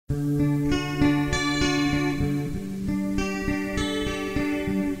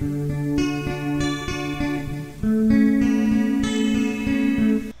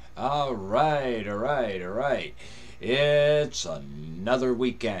Alright. It's another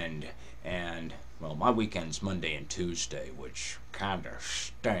weekend, and, well, my weekend's Monday and Tuesday, which kinda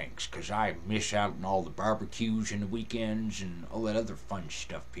stinks, 'cause I miss out on all the barbecues and the weekends and all that other fun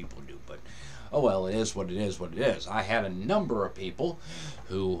stuff people do, but, oh well, it is what it is. I had a number of people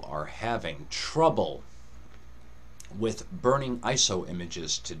who are having trouble with burning ISO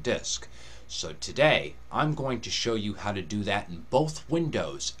images to disk. So today, I'm going to show you how to do that in both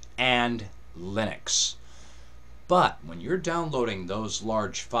Windows and Linux. But when you're downloading those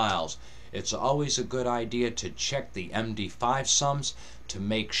large files, it's always a good idea to check the MD5 Sums to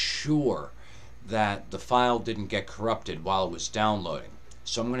make sure that the file didn't get corrupted while it was downloading.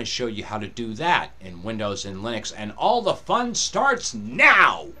 So I'm going to show you how to do that in Windows and Linux, and all the fun starts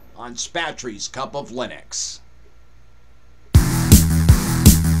now on Spatry's Cup of Linux.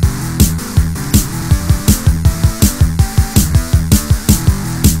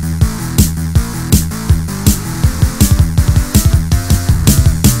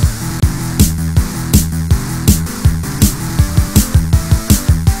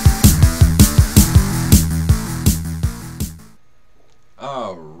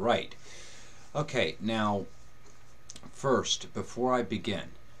 Alright. Okay, now, first, before I begin,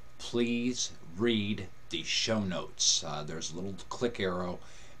 please read the show notes. There's a little click arrow.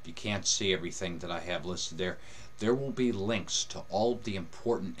 If you can't see everything that I have listed there, there will be links to all of the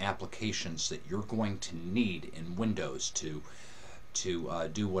important applications that you're going to need in Windows to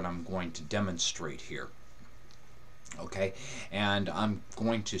do what I'm going to demonstrate here. Okay, and I'm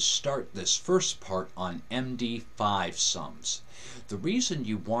going to start this first part on MD5 Sums. The reason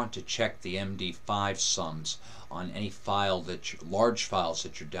you want to check the MD5 Sums on any file large files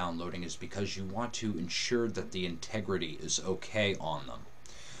that you're downloading is because you want to ensure that the integrity is okay on them.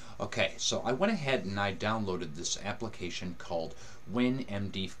 Okay, so I went ahead and I downloaded this application called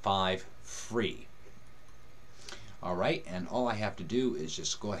WinMD5 Free. Alright, and all I have to do is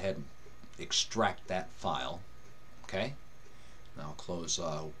just go ahead and extract that file. Okay, now I'll close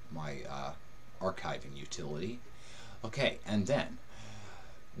my archiving utility. Okay, and then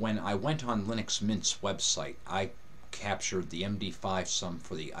when I went on Linux Mint's website, I captured the MD5 sum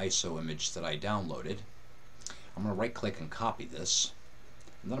for the ISO image that I downloaded. I'm going to right click and copy this,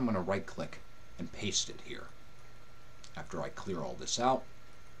 and then I'm going to right click and paste it here after I clear all this out.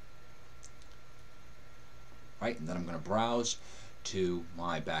 Right, and then I'm going to browse to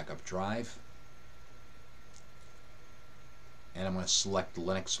my backup drive. And I'm going to select the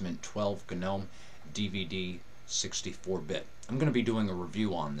Linux Mint 12 GNOME DVD 64-bit. I'm going to be doing a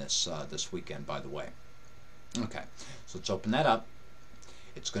review on this this weekend, by the way. Okay, so let's open that up.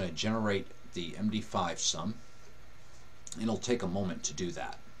 It's going to generate the MD5 sum. And it'll take a moment to do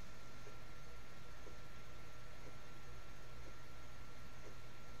that.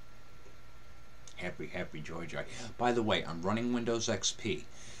 Happy joy. By the way, I'm running Windows XP,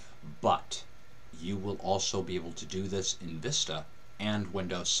 but you will also be able to do this in Vista and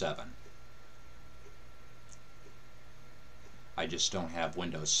Windows 7. I just don't have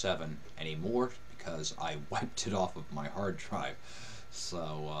Windows 7 anymore because I wiped it off of my hard drive.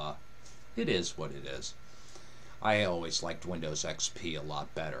 So it is what it is. I always liked Windows XP a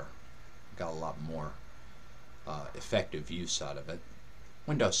lot better. Got a lot more effective use out of it.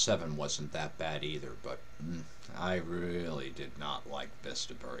 Windows 7 wasn't that bad either, but I really did not like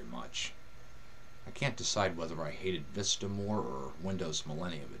Vista very much. I can't decide whether I hated Vista more or Windows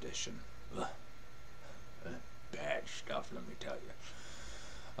Millennium Edition. Ugh. Bad stuff, let me tell you.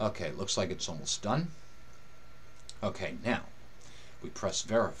 Okay, looks like it's almost done. Okay, now we press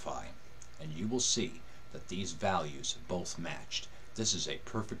verify, and you will see that these values both matched. This is a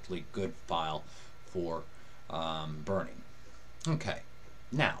perfectly good file for burning. Okay,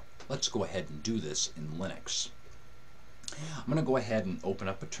 now let's go ahead and do this in Linux. I'm going to go ahead and open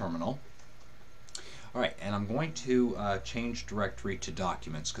up a terminal. Alright, and I'm going to change directory to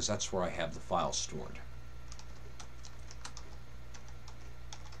documents because that's where I have the file stored.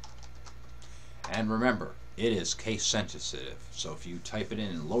 And remember, it is case sensitive, so if you type it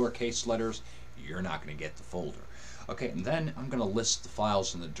in lowercase letters, you're not going to get the folder. Okay, and then I'm going to list the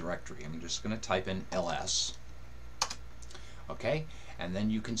files in the directory. I'm just going to type in ls. Okay, and then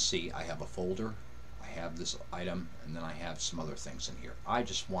you can see I have a folder, I have this item, and then I have some other things in here. I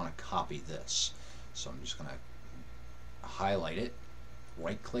just want to copy this. So I'm just going to highlight it,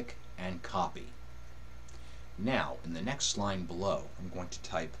 right click, and copy. Now, in the next line below, I'm going to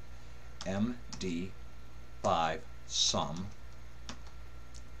type MD5 sum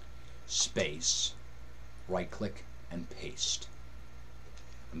space, right click and paste,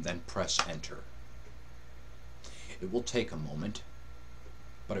 and then press enter. It will take a moment,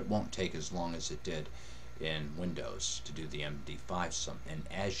 but it won't take as long as it did in Windows to do the MD5 sum. And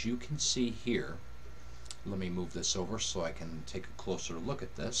as you can see here, let me move this over so I can take a closer look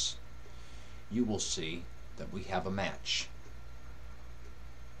at this. You will see that we have a match.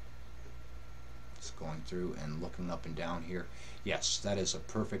 It's going through and looking up and down here. Yes, that is a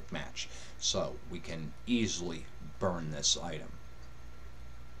perfect match. So we can easily burn this item.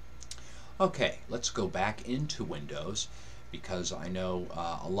 Okay, let's go back into Windows, because I know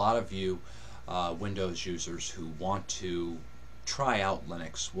a lot of you Windows users who want to try out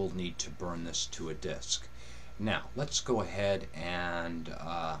Linux will need to burn this to a disk. Now, let's go ahead and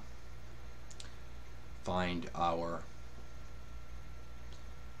find our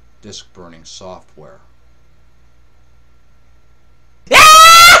disk burning software.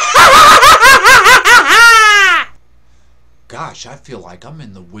 Gosh, I feel like I'm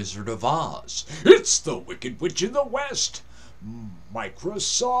in the Wizard of Oz. It's the Wicked Witch in the West,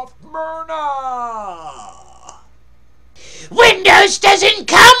 Microsoft Myrna! Windows doesn't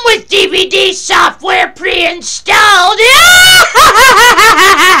come with DVD software pre-installed!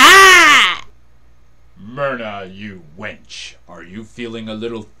 Myrna, you wench, are you feeling a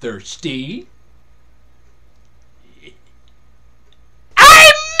little thirsty?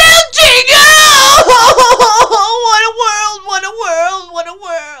 I'm melting! Oh, what a world, what a world, what a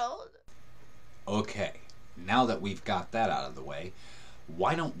world! Okay, now that we've got that out of the way,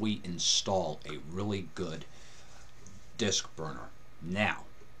 why don't we install a really good disk burner? Now,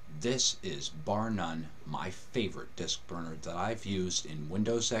 this is bar none my favorite disk burner that I've used in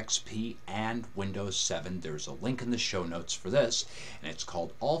Windows XP and Windows 7. There's a link in the show notes for this, and it's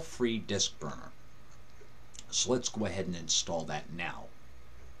called All Free Disk Burner. So let's go ahead and install that now.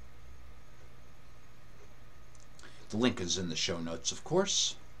 The link is in the show notes, of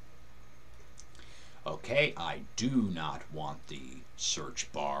course. Okay, I do not want the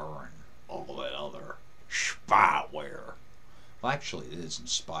search bar and all that other spyware. Well, actually, it isn't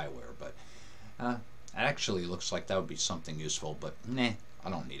spyware, but it actually looks like that would be something useful, but nah, I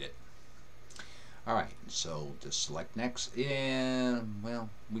don't need it. Alright, so just select next, and, well,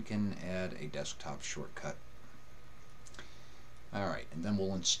 we can add a desktop shortcut. Alright, and then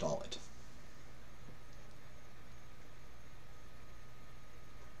we'll install it.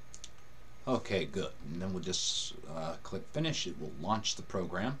 Okay, good. And then we'll just click finish. It will launch the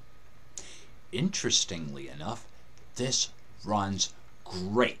program. Interestingly enough, this runs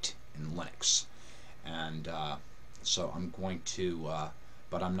great in Linux. And so I'm going to,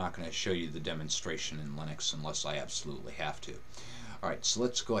 but I'm not going to show you the demonstration in Linux unless I absolutely have to. Alright, so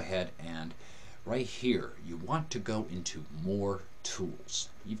let's go ahead and right here, you want to go into more tools.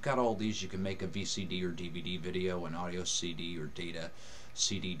 You've got all these. You can make a VCD or DVD video, an audio CD or data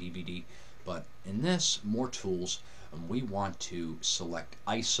CD, DVD. But in this, more tools, and we want to select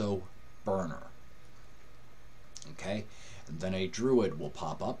ISO burner. Okay, and then a Druid will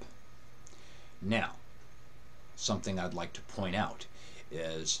pop up. Now, something I'd like to point out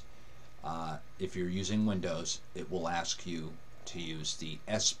is if you're using Windows, it will ask you to use the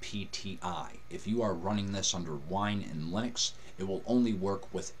SPTI. If you are running this under Wine in Linux, it will only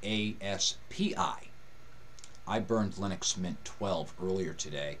work with ASPI. I burned Linux Mint 12 earlier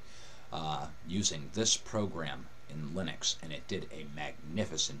today using this program in Linux, and it did a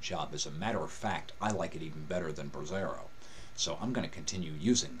magnificent job. As a matter of fact, I like it even better than Brasero. So I'm going to continue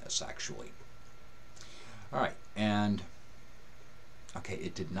using this, actually. Alright, and okay,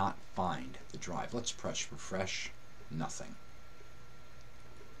 it did not find the drive. Let's press refresh. Nothing.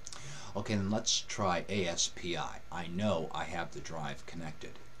 Okay, then let's try ASPI. I know I have the drive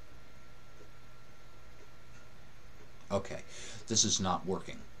connected. Okay, this is not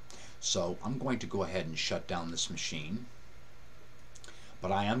working. So I'm going to go ahead and shut down this machine.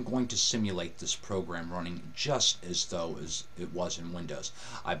 But I am going to simulate this program running just as though it was in Windows.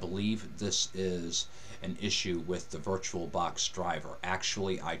 I believe this is an issue with the VirtualBox driver.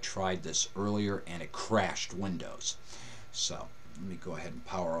 Actually, I tried this earlier and it crashed Windows. So let me go ahead and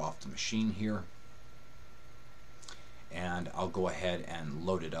power off the machine here. And I'll go ahead and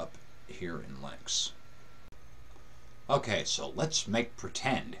load it up here in Linux. Okay, so let's make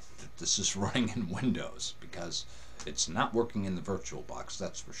pretend that this is running in Windows, because it's not working in the VirtualBox,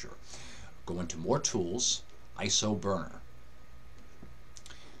 that's for sure. Go into more tools, ISO burner.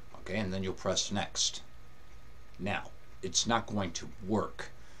 Okay, and then you'll press next. Now, it's not going to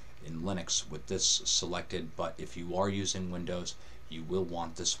work in Linux with this selected, but if you are using Windows, you will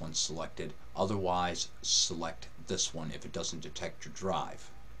want this one selected. Otherwise, select this one if it doesn't detect your drive.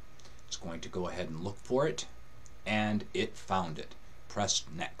 going to go ahead and look for it, and it found it. Press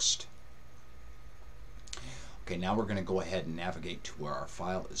next. Okay, now we're going to go ahead and navigate to where our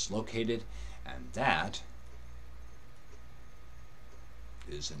file is located, and that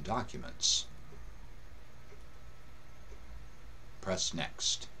is in Documents. Press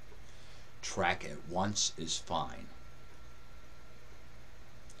next. Track at once is fine.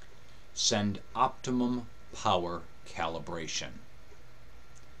 Send optimum power calibration.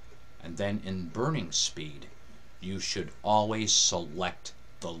 And then in burning speed, you should always select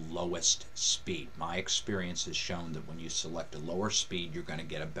the lowest speed. My experience has shown that when you select a lower speed, you're going to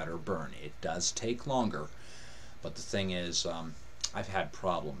get a better burn. It does take longer, but the thing is, I've had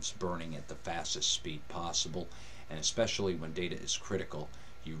problems burning at the fastest speed possible, and especially when data is critical,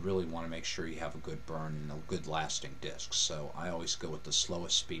 you really want to make sure you have a good burn and a good lasting disk. So I always go with the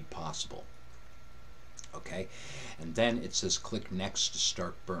slowest speed possible. Okay, and then it says click next to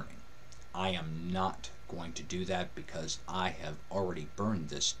start burning. I am not going to do that because I have already burned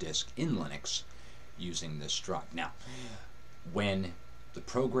this disk in Linux using this drug. Now, when the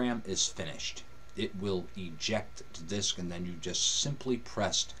program is finished, it will eject the disk, and then you just simply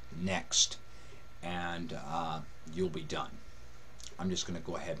press next, and you'll be done. I'm just going to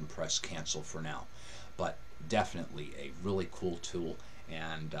go ahead and press cancel for now, but definitely a really cool tool,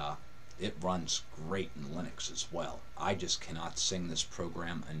 and it runs great in Linux as well. I just cannot sing this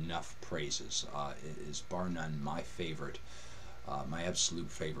program enough praises. It is bar none my favorite, my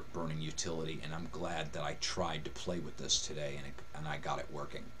absolute favorite burning utility, and I'm glad that I tried to play with this today and I got it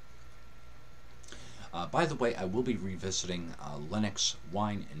working. By the way, I will be revisiting Linux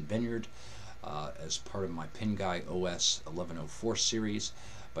Wine and Vineyard as part of my Pinguy OS 1104 series,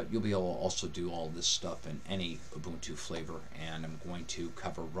 but you'll be able to also do all this stuff in any Ubuntu flavor, and I'm going to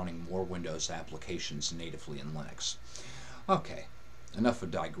cover running more Windows applications natively in Linux. Okay, enough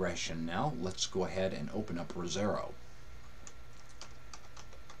of digression now. Let's go ahead and open up Brasero,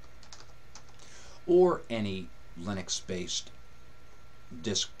 or any Linux-based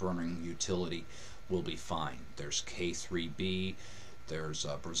disk burning utility will be fine. There's K3B, there's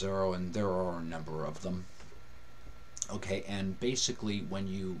Brasero, and there are a number of them. Okay, and basically when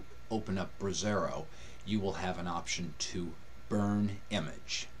you open up Brasero, you will have an option to burn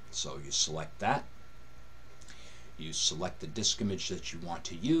image. So you select that, you select the disk image that you want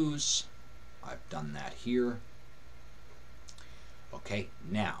to use. I've done that here. Okay,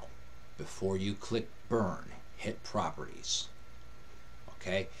 now before you click burn, hit properties.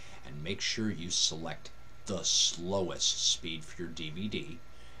 Okay, and make sure you select the slowest speed for your DVD,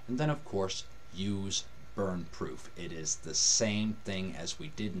 and then of course use burn proof. It is the same thing as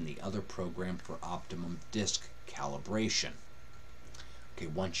we did in the other program for optimum disk calibration. Okay,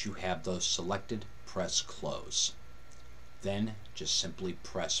 once you have those selected, press close. Then just simply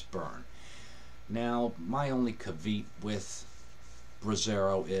press burn. Now, my only caveat with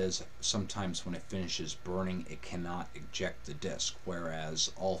Brasero is sometimes when it finishes burning, it cannot eject the disk,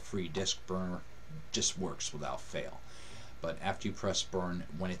 whereas all free disk burner just works without fail. But after you press burn,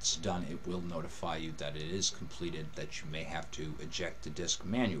 when it's done, it will notify you that it is completed, that you may have to eject the disk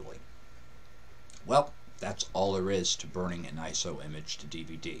manually. Well, that's all there is to burning an ISO image to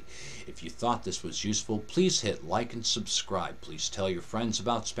DVD. If you thought this was useful, please hit like and subscribe. Please tell your friends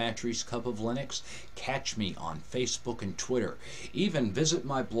about Spatry's Cup of Linux. Catch me on Facebook and Twitter. Even visit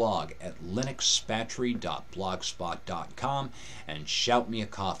my blog at linuxspatry.blogspot.com and shout me a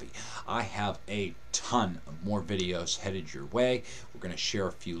coffee. I have a ton of more videos headed your way. We're going to share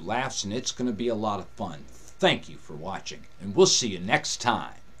a few laughs, and it's going to be a lot of fun. Thank you for watching, and we'll see you next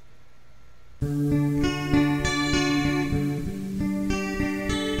time.